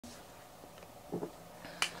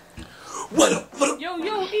What up? What up?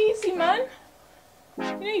 Yo, easy, man. You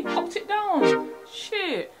know, you popped it down.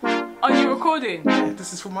 Shit. Are you recording? Yeah,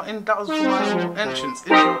 this is for my that was for my little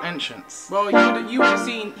intro entrance. Well, you would have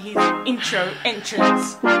seen his intro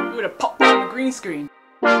entrance. You would have popped down the green screen.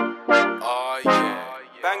 Oh yeah.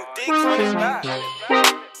 BannDIgz on his back.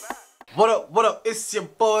 What up? What up? It's your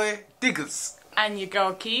boy Diggers. And your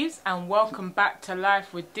girl Keebs, and welcome back to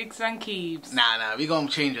Life with Diggs&Keebs. Nah, we gonna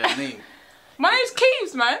change our name. My name's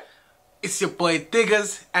Keebs, man. It's your boy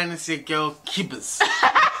Diggers and it's your girl Keebs.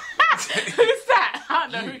 Who's that? I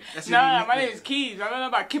don't know. That's No, your my nickname. name is Keebs. I don't know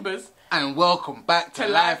about Kibbers. And welcome back to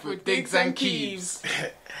Life with Diggs Diggs and Keebs.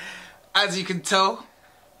 As you can tell,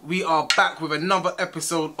 we are back with another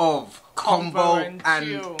episode of Convo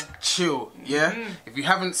and Chill. Yeah. If you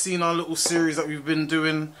haven't seen our little series that we've been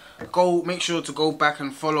doing, make sure to go back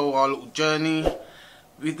and follow our little journey.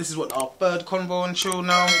 This is what our third Convo and Chill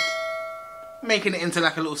now. Making it into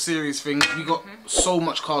like a little series thing. We got so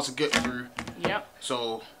much cars to get through. Yep.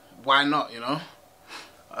 So why not, you know?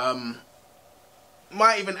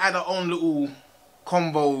 Might even add our own little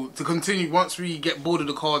convo to continue once we get bored of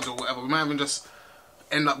the cards or whatever. We might even just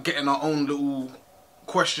end up getting our own little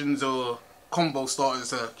questions or convo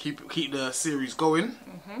starters to keep the series going.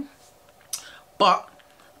 But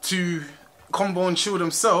to Convo and Chill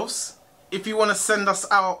themselves, if you want to send us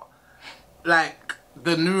out like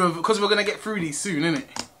the new, because we're gonna get through these soon, innit?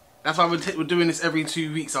 That's why we're doing this every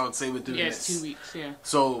 2 weeks. I would say we're doing this. Yes, 2 weeks. Yeah.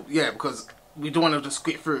 So yeah, because we don't want to just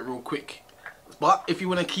get through it real quick. But if you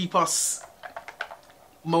want to keep us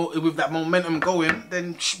with that momentum going,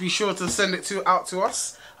 then be sure to send it out to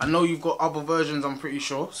us. I know you've got other versions, I'm pretty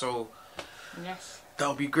sure. So Yes.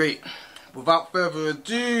 that'll be great. Without further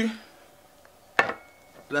ado,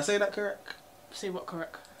 did I say that correct? Say what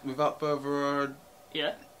correct? Without further ado.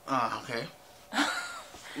 Yeah. Ah, okay.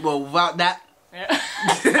 Well, without that. Yeah.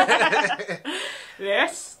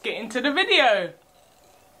 Let's get into the video.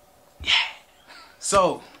 Yeah.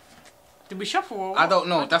 So. Did we shuffle or what? I don't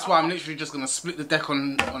know. That's why I'm literally just gonna split the deck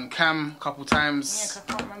on cam a couple times. Yeah, 'cause I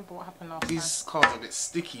can't remember what happened last time. These cards are a bit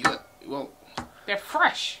sticky. Look, well. They're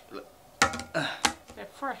fresh. Look. They're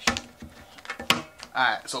fresh.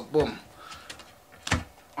 Alright, so boom.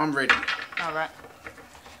 I'm ready. Alright.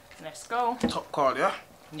 Let's go. Top card, yeah?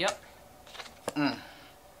 Yep.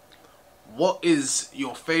 What is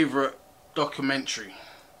your favourite documentary?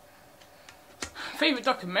 Favourite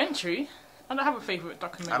documentary? I don't have a favourite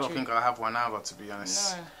documentary. I don't think I have one either, to be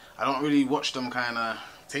honest. No. I don't really watch them kind of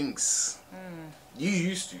things. You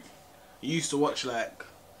used to. You used to watch like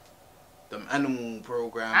them animal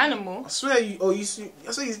programs. Animal? I swear you. Oh, I swear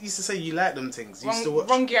you used to say you like them things. You used to watch.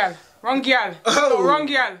 Wrong gal. Oh. Wrong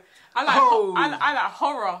gal. I like Oh. I like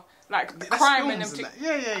horror, like That's crime and films them. and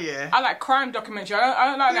that. Yeah. I like crime documentary. I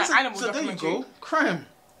don't like that animal so documentary. there you go. Crime.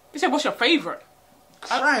 You said what's your favourite?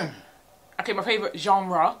 Crime. Okay, my favourite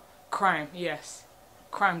genre, crime. Yes,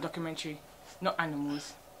 crime documentary, not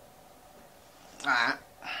animals. Alright.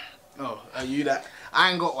 Oh, are you that? I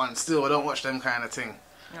ain't got one still. I don't watch them kind of thing.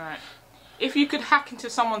 Alright. If you could hack into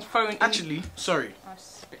someone's phone. Actually, sorry.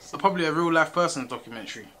 That's a bit silly. Probably a real life person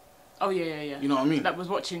documentary. Oh yeah. You know what I mean? That was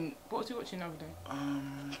watching. What was he watching the other day?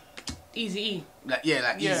 Easy. Like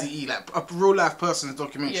yeah. Easy E, like a real life person's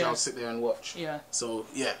documentary. Yeah. I'll sit there and watch. Yeah. So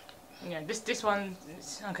yeah. Yeah. This one.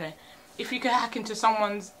 Okay. If you could hack into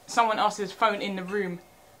someone else's phone in the room,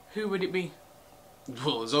 who would it be?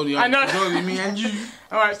 Well, it's only me and you.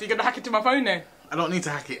 All right. So you're gonna hack into my phone then? I don't need to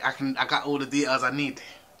hack it. I got all the details I need.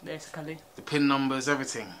 Basically. The pin numbers,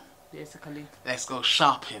 everything. Basically. Let's go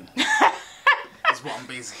shopping. That's what I'm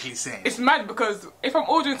basically saying. It's mad because if I'm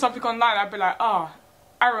ordering something online, I'd be like,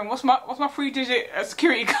 Aaron, what's my 3-digit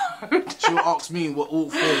security code? She'll ask me what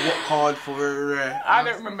card for. I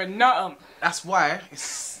don't remember nothing. That's why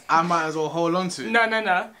I might as well hold on to it.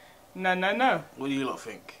 No. What do you lot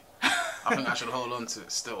think? I think I should hold on to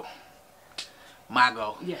it still. My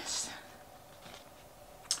go. Yes.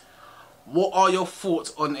 What are your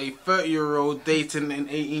thoughts on a 30-year-old dating an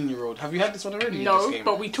 18-year-old? Have you had this one already? No,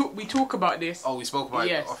 but we talk about this. Oh, we spoke about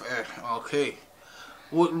Yes. it off air. Okay.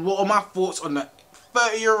 What are my thoughts on the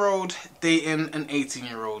 30-year-old dating an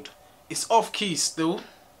 18-year-old? It's off key still.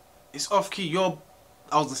 It's off key. I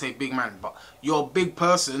was gonna say big man, but you're a big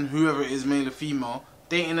person, whoever it is, male or female,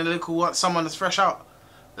 dating a little what? Someone that's fresh out.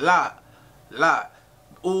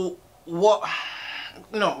 Or what?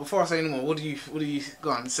 No, before I say anymore, what do you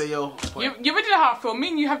go on, say your point. You already know how I feel. Me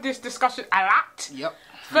and you have this discussion a lot. Yep.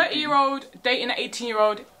 30-year-old dating an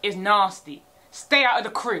 18-year-old is nasty. Stay out of the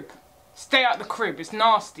crib. Stay out of the crib. It's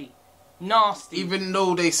nasty. Nasty. Even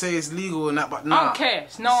though they say it's legal and that, but nah. I don't care.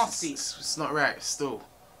 It's nasty. It's not right still.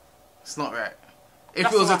 It's not right. If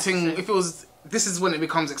That's it was what a I thing, say. if it was, this is when it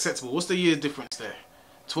becomes acceptable. What's the year difference there?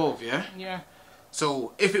 12, yeah? Yeah.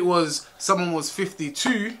 So if it was, someone was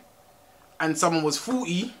 52 and someone was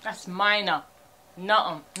 40, That's minor.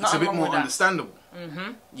 Nothing. it's a bit wrong more with that. understandable.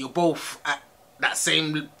 You're both at that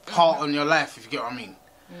same part on your life, if you get what I mean.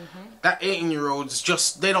 That 18-year-olds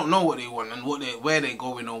just, they don't know what they want and where they're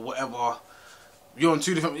going or whatever. You're on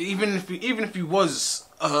two different. Even if you was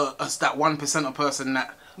that 1% person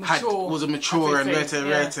that was a mature and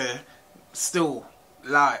rete, still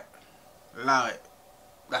lie.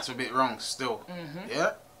 That's a bit wrong. Still,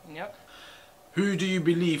 yeah. Yep. Who do you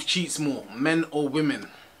believe cheats more, men or women?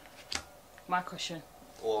 My question.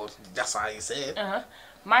 Or that's how you say it.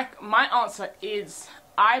 My answer is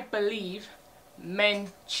I believe men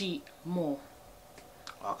cheat more.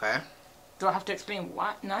 Okay. Do I have to explain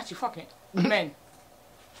why? No, actually, fuck it. Men.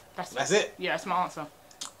 That's it. Yeah, that's my answer.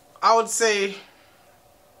 I would say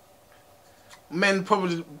men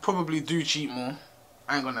probably do cheat more.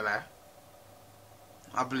 I ain't gonna lie.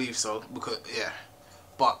 I believe so because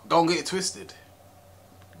but don't get it twisted.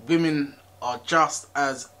 Women are just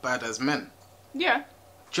as bad as men. Yeah.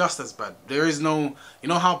 Just as bad. There is no, you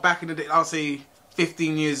know how back in the day, I'll say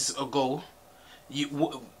 15 years ago,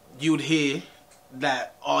 you'd hear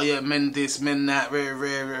that, oh yeah, men this, men that,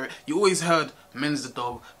 rare. You always heard men's the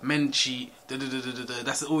dog, men cheat,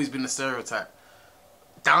 That's always been the stereotype.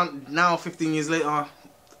 Now 15 years later,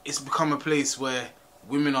 it's become a place where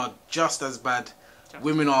women are just as bad.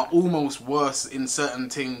 Women are almost worse in certain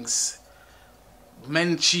things.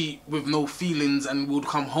 Men cheat with no feelings and would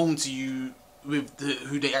come home to you with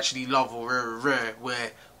who they actually love or rare,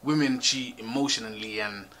 where women cheat emotionally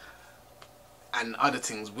and other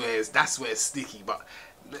things, whereas that's where it's sticky. But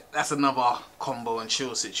that's another combo and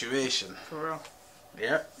chill situation. For real.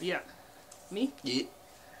 Yeah. Yeah. Me? Yeah.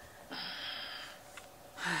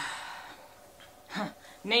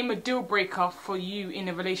 Name a deal breaker for you in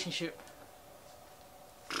a relationship.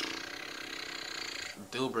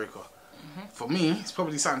 Deal breaker. For me, it's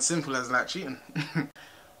probably something simple as like cheating.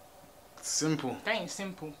 Simple. That ain't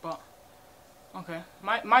simple, but okay.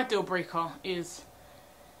 My deal breaker is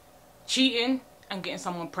cheating and getting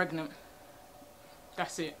someone pregnant.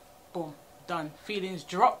 That's it. Boom. Done. Feelings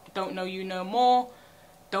drop. Don't know you no more.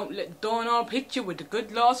 Don't let the doorknob hit you with the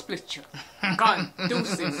good Lord split you. Gone.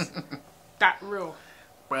 Deuces. That real.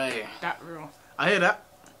 Right. That real. I hear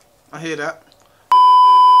that.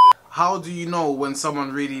 How do you know when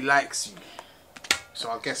someone really likes you? So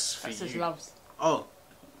I guess for That's you. his loves. Oh,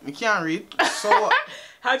 we can't read. So what?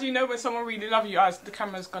 How do you know when someone really loves you? As the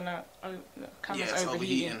camera's gonna. The camera's Yes,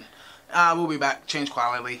 overheating. We'll be back. Change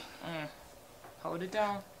quality. Hold it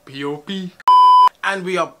down. P.O.P. And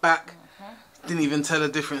we are back. Didn't even tell the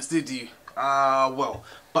difference, did you? Well,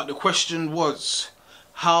 but the question was,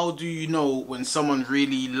 how do you know when someone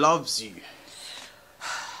really loves you?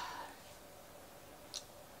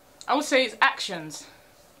 I would say it's actions.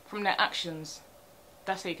 From their actions.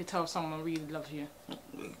 That's how you can tell if someone really loves you.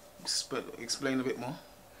 Explain a bit more.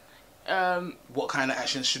 What kind of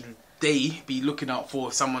actions should they be looking out for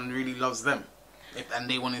if someone really loves them? And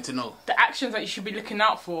they wanted to know. The actions that you should be looking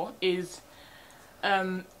out for is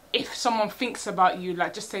if someone thinks about you,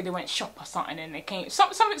 like just say they went shop or something and they came,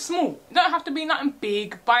 something small. It don't have to be nothing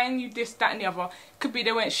big, buying you this, that and the other. Could be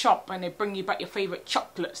they went shop and they bring you back your favourite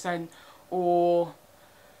chocolates or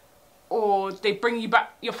they bring you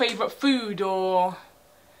back your favourite food, or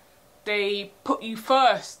they put you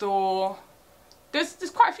first, or there's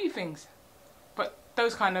quite a few things. But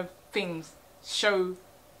those kind of things should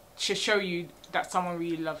show you that someone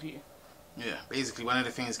really loves you. Yeah, basically one of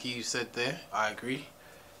the things Keeves said there, I agree.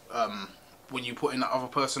 When you put in that other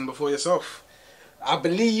person before yourself. I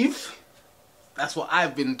believe that's what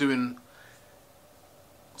I've been doing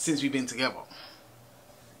since we've been together.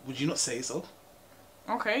 Would you not say so?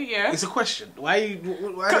 Okay, yeah. It's a question. Why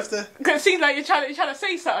have to... Because it seems like you're trying to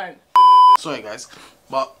say something. Sorry guys,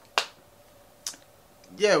 but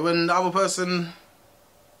yeah, when the other person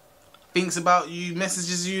thinks about you,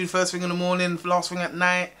 messages you first thing in the morning, last thing at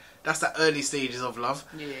night, that's the early stages of love.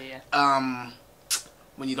 Yeah.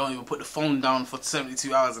 When you don't even put the phone down for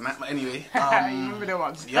 72 hours and that, but anyway. You remember the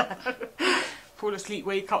ones? Yep. Fall asleep,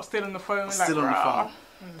 wake up, still on the phone. Still like, on the rah. phone.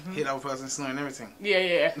 Hit the other person snoring and everything.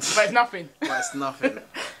 Yeah. But it's nothing. But it's nothing.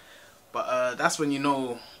 But that's when you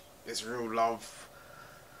know it's real love.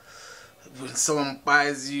 When someone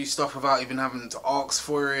buys you stuff without even having to ask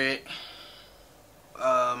for it.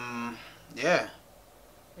 Yeah.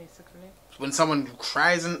 Basically. When someone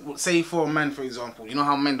cries, and say for a man, for example, you know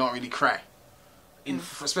how men don't really cry.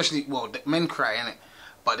 Especially, well, men cry, innit?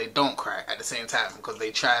 But they don't cry at the same time because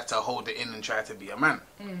they try to hold it in and try to be a man.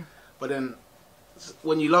 But then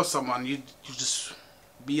when you love someone, you just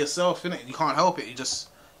be yourself, innit? You can't help it.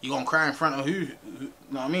 You gonna cry in front of who? You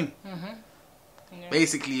know what I mean? Yeah.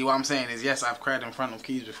 Basically, what I'm saying is, yes, I've cried in front of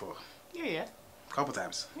Keebs before. Yeah. A couple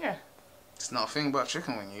times. Yeah. It's not a thing about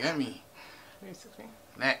chicken wing, you get me? Basically.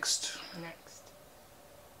 Next.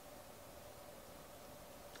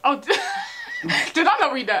 Oh, did I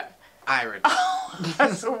not read that? I read.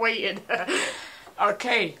 That's waited.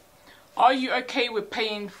 Okay. Are you okay with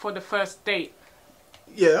paying for the first date?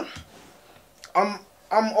 Yeah. I'm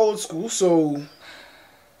old school, so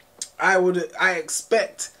I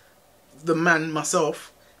expect the man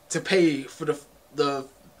myself to pay for the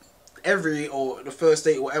first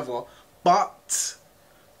date or whatever, but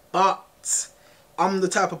I'm the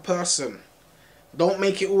type of person, don't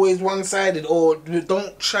make it always one-sided, or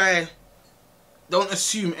don't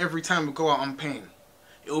assume every time we go out I'm paying.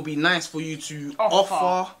 It will be nice for you to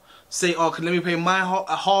offer, say, oh, let me pay my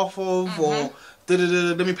half of, or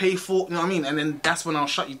let me pay for, you know what I mean? And then that's when I'll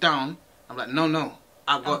shut you down. I'm like, no,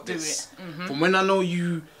 I got this. From when I know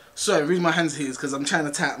you, sorry, read my hands here because I'm trying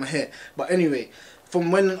to tie up my hair. But anyway,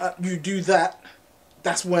 from when you do that,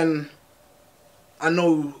 that's when I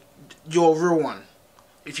know you're a real one.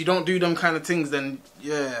 If you don't do them kind of things, then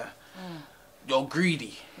yeah, you're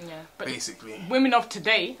greedy. Yeah, but basically, women of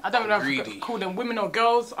today, I don't know if I call them women or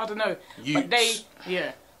girls, I don't know. Youths.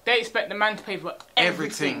 But they expect the man to pay for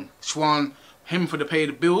everything. Schwan, him for the pay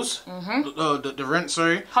the bills, the rent,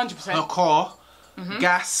 sorry, 100%, her car,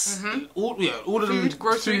 gas, all of them,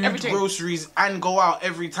 everything, groceries, and go out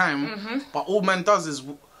every time. But all man does is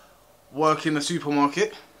work in the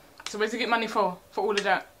supermarket. So where's he get money for all of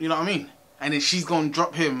that? You know what I mean? And then she's gonna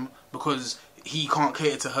drop him because he can't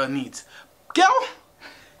cater to her needs. Girl,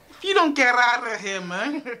 if you don't get out of here,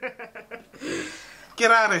 man. Get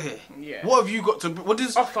out of here. Yeah. What have you got to... What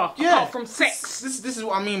is... Offer. Yeah. Apart from sex. This is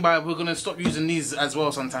what I mean by we're going to stop using these as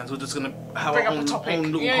well sometimes. We're just going to have Bring our up own a topic.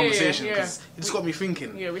 little conversation. Because it just got me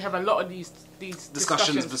thinking. Yeah, we have a lot of these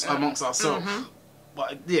discussions amongst ourselves.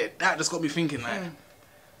 But yeah, that just got me thinking like...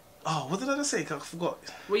 Oh, what did I just say? I forgot.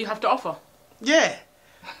 What you have to offer. Yeah.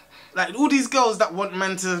 Like all these girls that want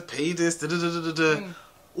men to pay this,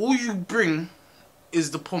 all you bring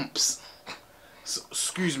is the pumps. So,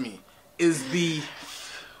 excuse me. Is the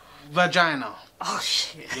vagina. Oh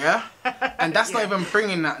shit. Yeah? And that's not even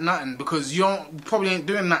bringing that nothing, because you probably ain't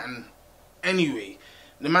doing nothing anyway.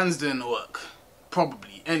 The man's doing the work.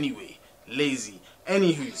 Probably. Anyway. Lazy.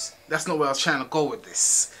 Anywho's. That's not where I was trying to go with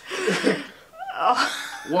this.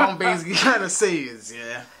 What I'm basically trying to say is,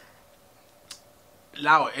 yeah,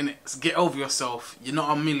 allow it, innit? Get over yourself. You're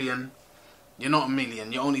not a million.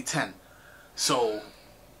 You're only 10. So,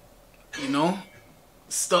 you know,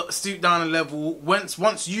 stoop down a level.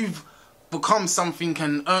 Once you've become something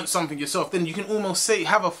and earned something yourself, then you can almost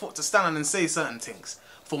have a foot to stand on and say certain things.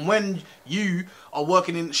 From when you are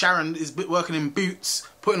working in, Sharon is working in Boots,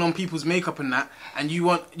 putting on people's makeup and that, and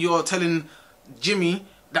you're telling Jimmy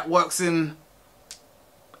that works in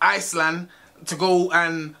Iceland to go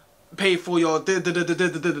and pay for your get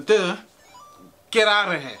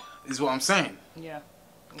out of here, is what I'm saying. Yeah.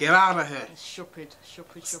 Get out of here. Stupid.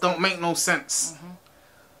 Don't make no sense.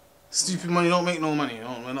 Stupid money don't make no money.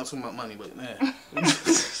 Oh, we're not talking about money, but yeah.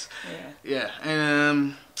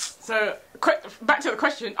 Yeah. So, back to the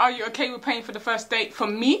question, are you okay with paying for the first date? For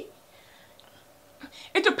me,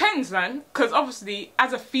 it depends, man. Because obviously,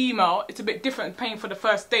 as a female, it's a bit different paying for the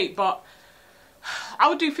first date. But I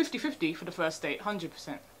would do 50-50 for the first date,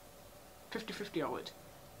 100%. 50-50 I would.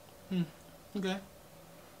 Okay.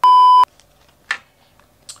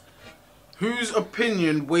 Whose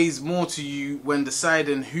opinion weighs more to you when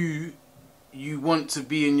deciding who you want to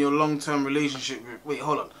be in your long-term relationship with? Wait,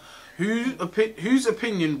 hold on. Whose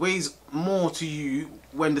opinion weighs more to you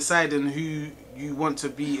when deciding who you want to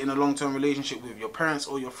be in a long-term relationship with? Your parents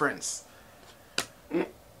or your friends?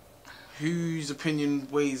 Whose opinion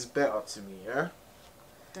weighs better to me, yeah?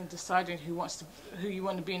 Then deciding who you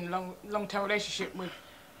want to be in a long-term relationship with.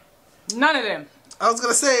 None of them. I was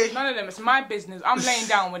gonna say none of them. It's my business. I'm laying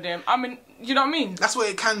down with them. You know what I mean? That's what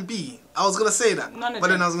it can be. I was gonna say that. None of but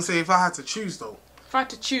them. Then I was gonna say if I had to choose though. If I had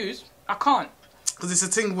to choose, I can't. Because it's a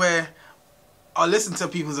thing where I listen to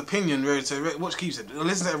people's opinion, watch Keebs said. I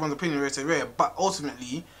listen to everyone's opinion, but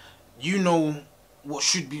ultimately, you know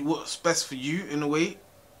what's best for you in a way.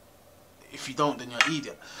 If you don't, then you're an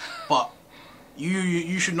idiot. But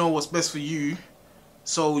you should know what's best for you.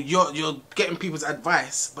 So you're getting people's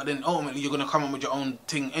advice, but then ultimately you're gonna come up with your own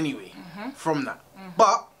thing anyway from that.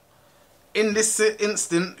 But in this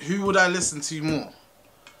instant, who would I listen to more?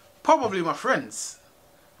 Probably my friends.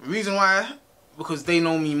 The reason why, because they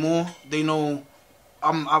know me more. They know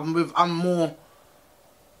I'm more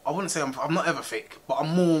I wouldn't say I'm not ever fake, but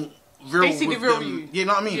I'm more real. They see the with real them. you. You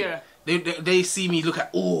know what I mean? Yeah. They see me look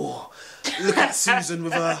at Susan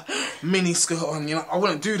with a mini skirt on. You know, I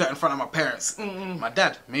wouldn't do that in front of my parents. My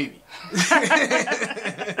dad, maybe.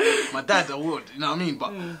 My dad, I would. You know what I mean?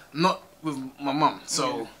 But not with my mum.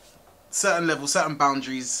 So certain levels, certain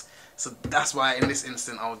boundaries. So that's why in this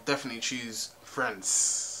instant I would definitely choose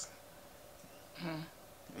friends.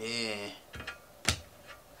 Yeah.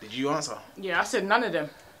 Did you answer? Yeah, I said none of them.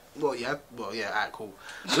 Well, yeah. Alright, cool.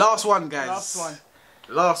 Last one, guys.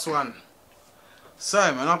 Last one. So,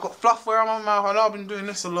 man, I've got fluff where I'm on my mouth. I know I've been doing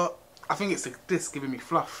this a lot. I think it's this giving me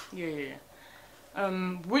fluff. Yeah.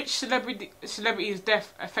 Which celebrity's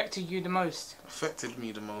death affected you the most? Affected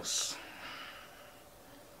me the most.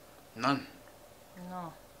 None.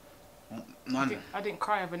 No. None. I didn't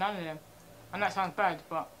cry over none of them. And that sounds bad,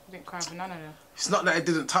 but I didn't cry over none of them. It's not that it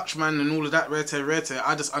didn't touch man and all of that rete.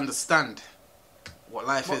 I just understand what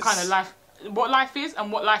life is. What kind of life? What life is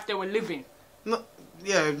and what life they were living. Not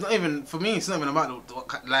even for me. It's not even about what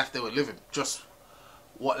kind of life they were living. Just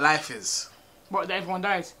what life is. What, that everyone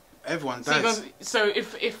dies. Everyone dies. So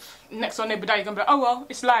if next door neighbour dies, you're gonna be like, oh well,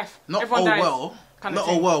 it's life. Not everyone dies, not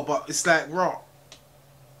oh well, but it's like raw.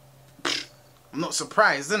 I'm not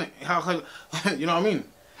surprised, isn't it? How you know what I mean?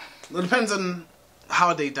 It depends on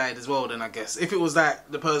how they died as well. Then I guess if it was that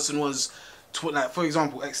the person was, like for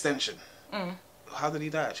example, extension. How did he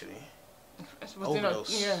die actually?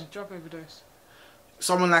 Overdose. Drug overdose.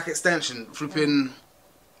 Someone like extension, flipping.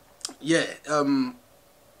 Yeah,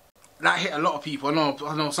 that hit a lot of people. I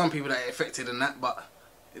know some people that it affected in that, but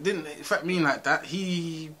it didn't affect me like that.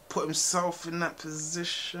 He put himself in that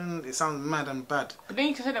position. It sounds mad and bad. But then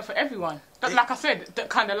you can say that for everyone. Like I said, that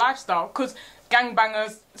kind of lifestyle. Because a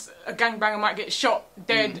gangbanger might get shot,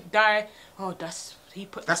 dead, die. Oh, he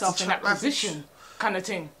put himself in that position, kind of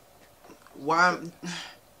thing. Why?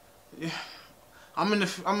 Yeah, I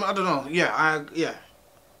don't know. Yeah.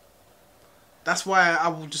 That's why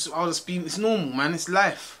I'll just be. It's normal, man. It's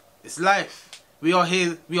life. It's life. We are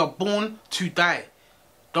here. We are born to die.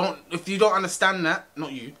 If you don't understand that,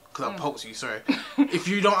 not you, because I poked you. Sorry. If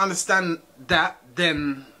you don't understand that,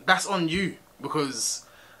 then that's on you. Because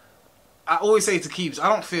I always say to Keebs, I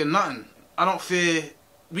don't fear nothing. I don't fear.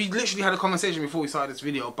 We literally had a conversation before we started this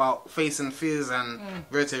video about facing fears and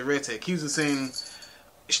rete. Keebs was saying.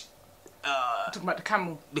 Talking about the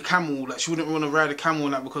camel. The camel, like she wouldn't want to ride a camel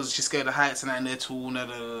and that because she's scared of heights and that and they're tall.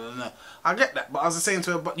 I get that, but I was saying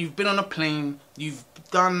to her, but you've been on a plane, you've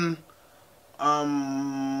done,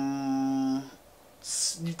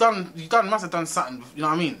 must have done something. You know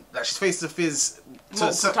what I mean? Like she's faced the fears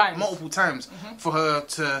multiple times for her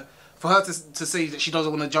to say that she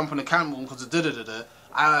doesn't want to jump on a camel because of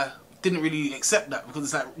I didn't really accept that because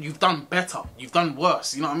it's like you've done better, you've done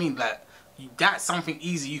worse. You know what I mean? Like that's something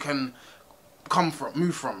easy you can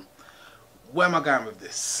move from. Where am I going with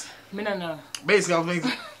this? Me no know. Basically,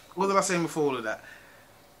 what was I saying before all of that?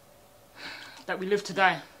 That we live to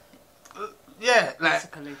die. Yeah, like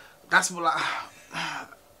basically. That's what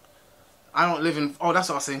I don't live in. Oh, that's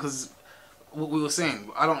what I was saying because what we were saying.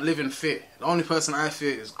 I don't live in fear. The only person I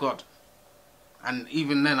fear is God, and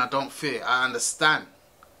even then, I don't fear. I understand.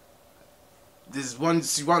 There's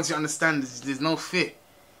once you understand, there's no fear.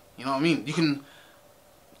 You know what I mean? You can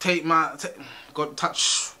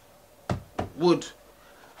touch wood.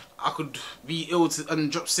 I could be ill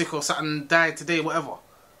and drop sick or something, die today, whatever.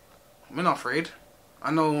 I'm not afraid.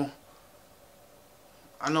 I know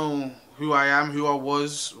who I am, who I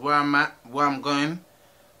was, where I'm at, where I'm going,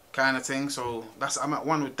 kind of thing. So I'm at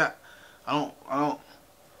one with that. I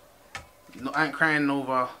ain't crying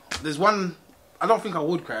over. There's one. I don't think I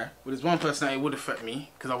would cry, but there's one person that it would affect me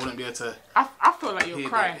because I wouldn't be able to. I feel like you'll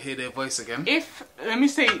cry. Hear their voice again. Let me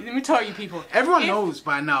tell you, people. Everyone knows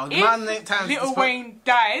by now. If Lil Wayne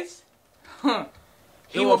dies,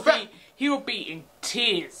 he will be in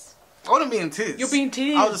tears. I wouldn't be in tears. You'll be in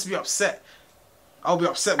tears. I'll just be upset. I'll be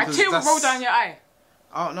upset because a tear will roll down your eye.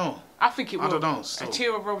 I don't know. I think it will. I don't know. Still. A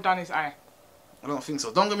tear will roll down his eye. I don't think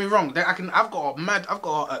so. Don't get me wrong. I've got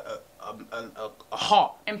a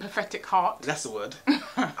heart. Empathetic heart. That's the word.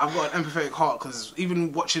 I've got an empathetic heart because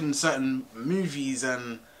even watching certain movies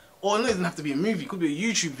or it doesn't have to be a movie. It could be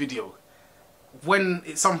a YouTube video. When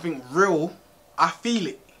it's something real, I feel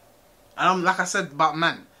it. And like I said about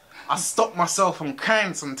man, I stop myself from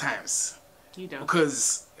crying sometimes. You don't.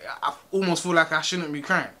 Because I almost feel like I shouldn't be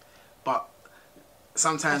crying, but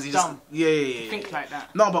sometimes you just You think like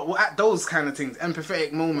that. No, but at those kind of things,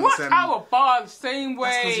 empathetic moments. What? Our bars same way.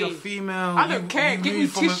 That's because you're female. I don't care. Give me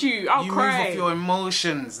tissue. I'll cry. You move off your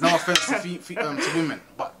emotions. No offense to women,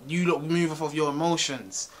 but you lot move off of your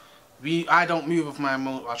emotions. I don't move with my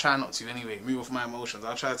emotions. I try not to anyway. Move with my emotions.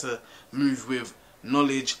 I try to move with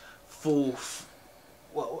knowledge,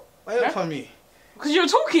 What? Why you look at me? Because you're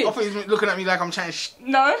talking. I thought you were looking at me like I'm trying to.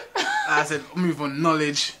 No. I said move on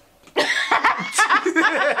knowledge.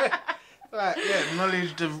 Like, yeah,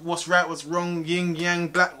 knowledge of what's right, what's wrong, yin, yang,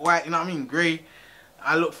 black, white, you know what I mean, grey.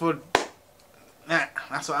 I look for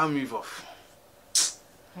that's what I move off.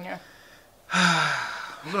 Yeah.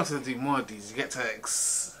 I'm gonna have to do more of these. You get to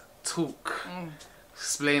talk,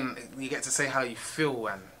 explain, you get to say how you feel,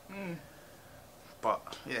 and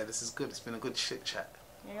but yeah, this is good. It's been a good shit chat.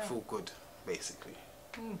 Yeah. I feel good, basically.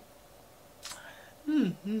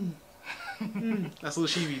 That's all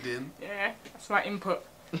she be doing. Yeah, that's my input.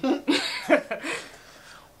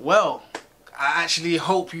 Well, I actually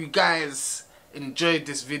hope you guys enjoyed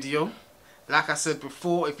this video. Like I said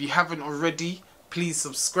before, if you haven't already, please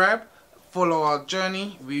subscribe, follow our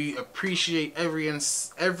journey. We appreciate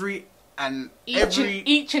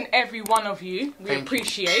each and every one of you. We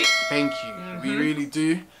appreciate. Thank you. We really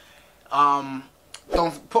do.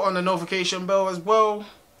 Don't put on the notification bell as well.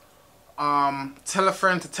 Tell a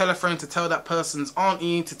friend to tell a friend to tell that person's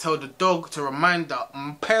auntie, to tell the dog, to remind the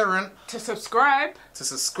parent to subscribe.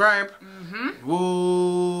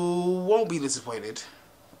 Won't be disappointed.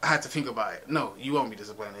 I had to think about it. No, you won't be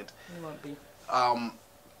disappointed. You won't be.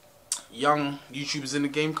 Young YouTubers in the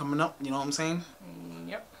game coming up, you know what I'm saying?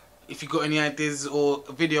 Yep. If you got any ideas or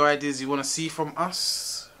video ideas you want to see from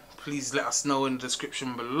us, please let us know in the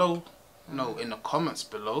description below. No, in the comments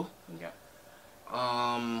below. Yep.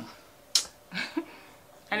 And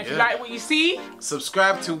if you like what you see,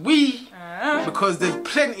 subscribe to because there's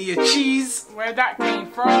plenty of cheese. Where that came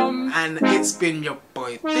from. And it's been your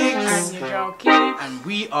boy DIgz and your girl Keebs. And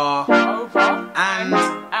we are over and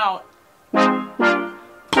out.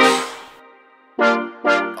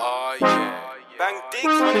 Oh yeah,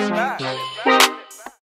 BannDIgz on his back.